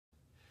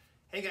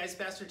Hey guys,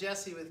 Pastor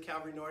Jesse with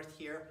Calvary North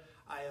here.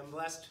 I am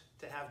blessed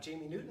to have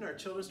Jamie Newton, our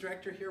children's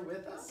director, here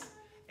with us.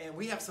 And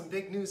we have some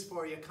big news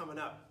for you coming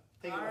up.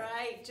 Take it away. All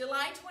right,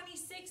 July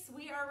 26th,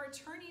 we are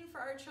returning for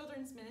our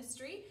children's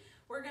ministry.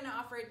 We're going to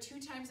offer it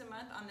 2 times a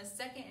month on the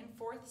 2nd and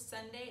 4th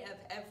Sunday of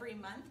every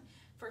month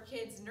for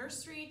kids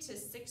nursery to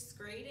 6th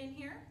grade in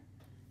here.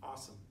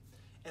 Awesome.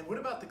 And what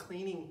about the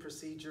cleaning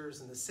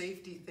procedures and the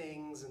safety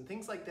things and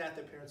things like that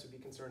parents would be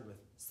concerned with?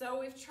 So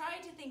we've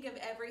tried to think of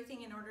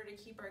everything in order to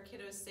keep our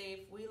kiddos safe.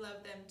 We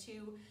love them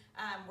too.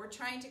 We're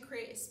trying to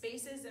create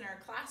spaces in our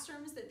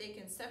classrooms that they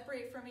can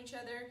separate from each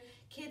other.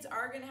 Kids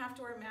are going to have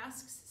to wear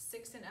masks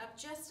 6 and up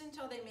just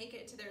until they make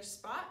it to their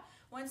spot.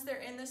 Once they're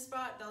in the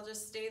spot, they'll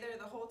just stay there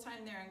the whole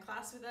time they're in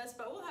class with us,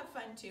 but we'll have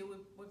fun too,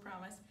 we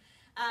promise.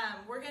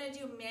 We're going to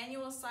do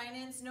manual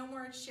sign-ins, no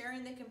more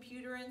sharing the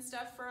computer and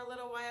stuff for a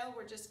little while.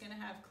 We're just going to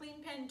have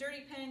clean pen,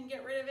 dirty pen,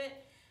 get rid of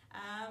it.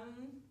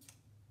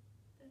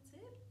 That's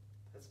it.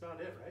 That's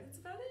about it, right? That's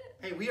about it.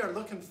 Hey, we are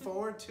looking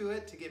forward to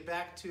it, to get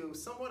back to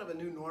somewhat of a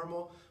new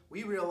normal.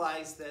 We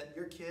realize that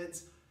your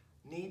kids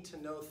need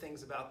to know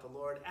things about the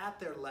Lord at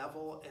their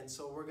level, and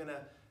so we're going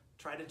to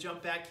try to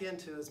jump back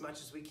into as much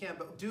as we can.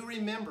 But do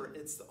remember,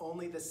 it's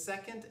only the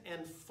 2nd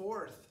and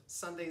 4th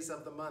Sundays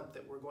of the month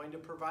that we're going to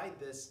provide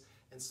this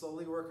and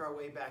slowly work our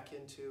way back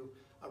into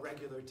a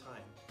regular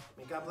time.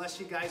 May God bless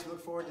you guys. We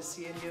look forward to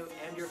seeing you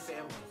and your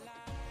family.